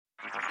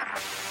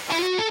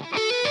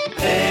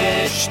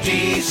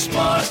HT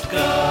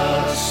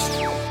Smartcast.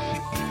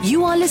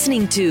 You are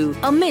listening to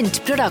a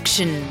Mint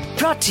production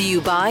brought to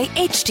you by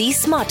HT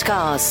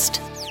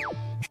Smartcast.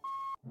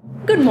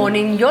 Good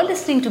morning. You're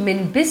listening to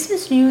Mint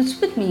Business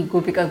News with me,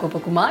 Gopika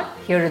Gopakumar.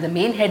 Here are the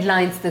main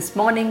headlines this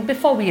morning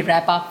before we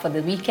wrap up for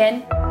the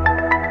weekend.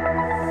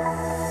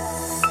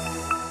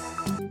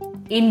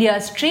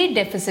 India's trade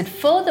deficit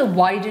further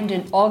widened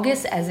in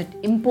August as its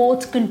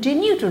imports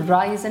continue to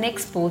rise and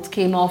exports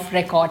came off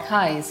record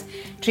highs.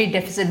 Trade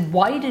deficit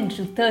widened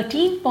to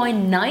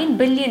 $13.9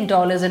 billion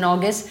in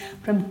August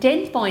from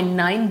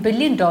 $10.9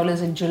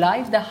 billion in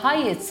July, the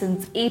highest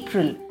since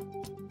April.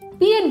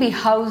 PNB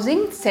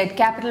Housing said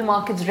capital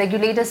markets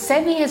regulator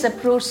SEBI has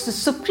approached the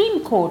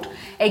Supreme Court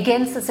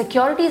against the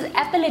Securities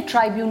Appellate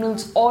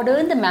Tribunal's order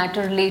in the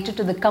matter related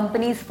to the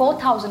company's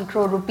 4,000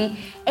 crore rupee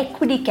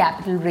equity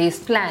capital raise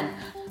plan.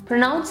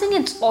 Pronouncing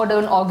its order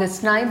on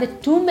August 9, the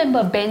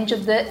two-member bench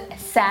of the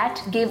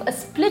SAT gave a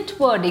split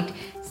verdict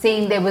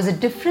saying there was a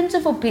difference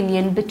of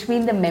opinion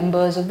between the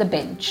members of the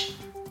bench.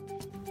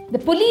 The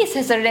police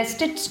has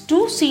arrested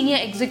two senior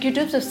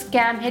executives of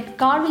scam head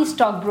Karvy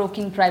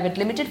Stockbroking Private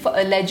Limited for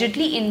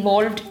allegedly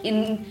involved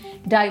in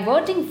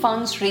diverting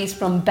funds raised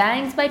from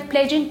banks by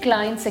pledging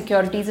client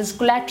securities as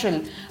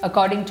collateral.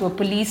 According to a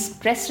police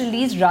press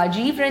release,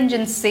 Rajiv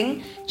Ranjan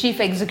Singh, Chief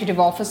Executive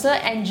Officer,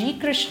 and G.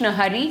 Krishna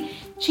Hari,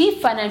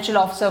 Chief Financial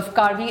Officer of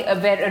Karvy,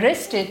 were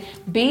arrested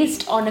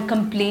based on a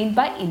complaint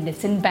by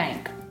IndusInd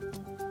Bank.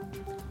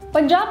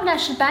 Punjab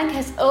National Bank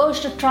has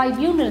urged a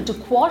tribunal to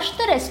quash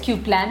the rescue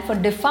plan for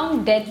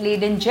defunct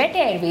debt-laden Jet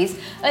Airways,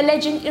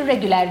 alleging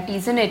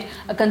irregularities in it.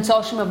 A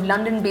consortium of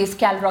London-based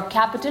Calrock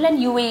Capital and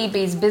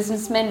UAE-based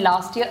businessmen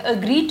last year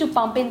agreed to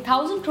pump in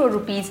 1,000 crore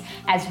rupees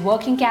as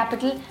working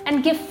capital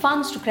and give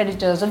funds to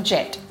creditors of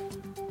Jet.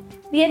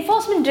 The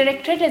Enforcement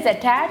Directorate has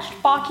attached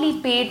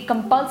partly paid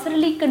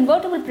compulsorily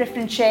convertible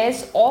preference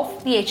shares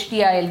of the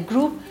HDIL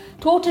Group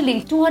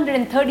totaling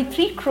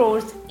 233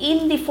 crores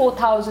in the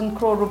 4,000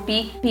 crore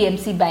rupee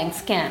PMC Bank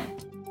scam.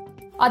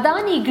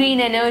 Adani Green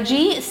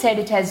Energy said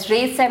it has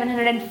raised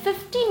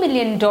 $750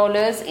 million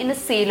in a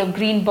sale of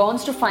green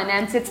bonds to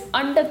finance its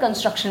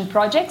under-construction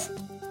projects.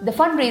 The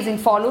fundraising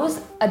follows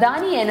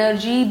Adani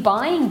Energy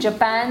buying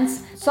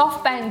Japan's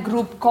SoftBank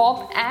Group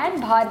Corp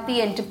and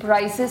Bharti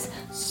Enterprises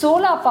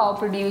solar power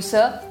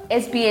producer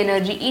SB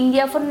Energy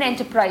India for an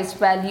enterprise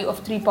value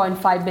of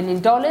 $3.5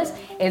 billion.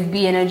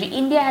 SB Energy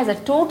India has a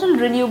total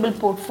renewable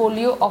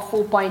portfolio of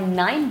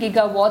 4.9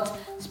 gigawatts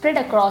spread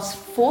across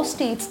 4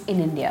 states in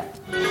India.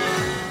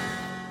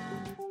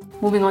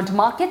 Moving on to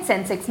markets,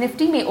 Sensex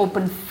Nifty may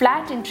open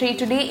flat in trade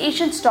today.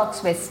 Asian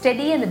stocks were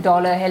steady and the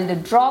dollar held a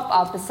drop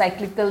after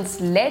cyclicals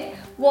led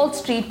Wall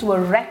Street to a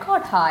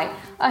record high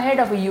ahead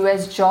of a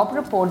US job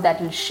report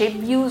that will shape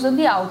views on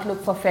the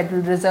outlook for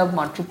Federal Reserve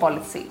monetary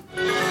policy.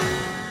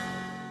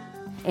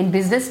 In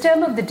business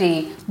term of the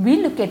day, we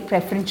look at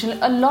preferential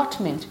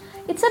allotment.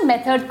 It's a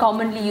method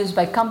commonly used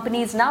by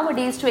companies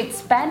nowadays to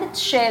expand its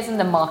shares in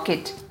the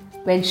market.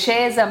 When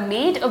shares are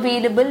made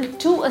available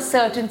to a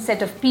certain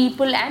set of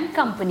people and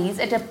companies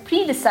at a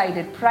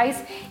pre-decided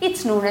price,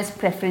 it's known as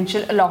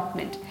preferential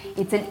allotment.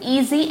 It's an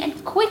easy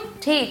and quick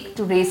take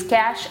to raise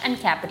cash and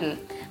capital.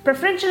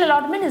 Preferential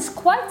allotment is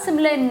quite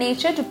similar in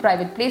nature to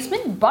private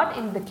placement, but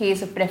in the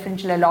case of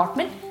preferential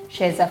allotment,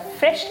 shares are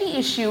freshly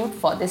issued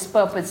for this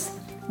purpose.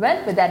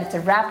 Well, with that, it's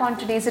a wrap on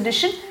today's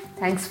edition.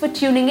 Thanks for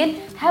tuning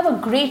in. Have a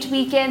great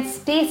weekend.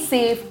 Stay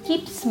safe.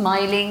 Keep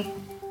smiling.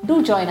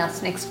 Do join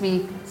us next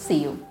week.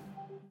 See you.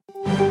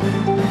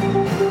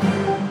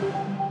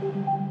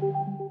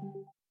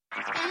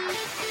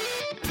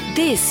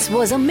 This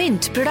was a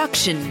Mint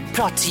production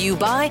brought to you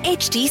by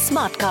HT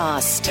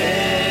Smartcast.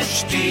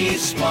 HT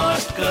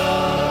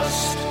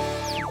Smartcast.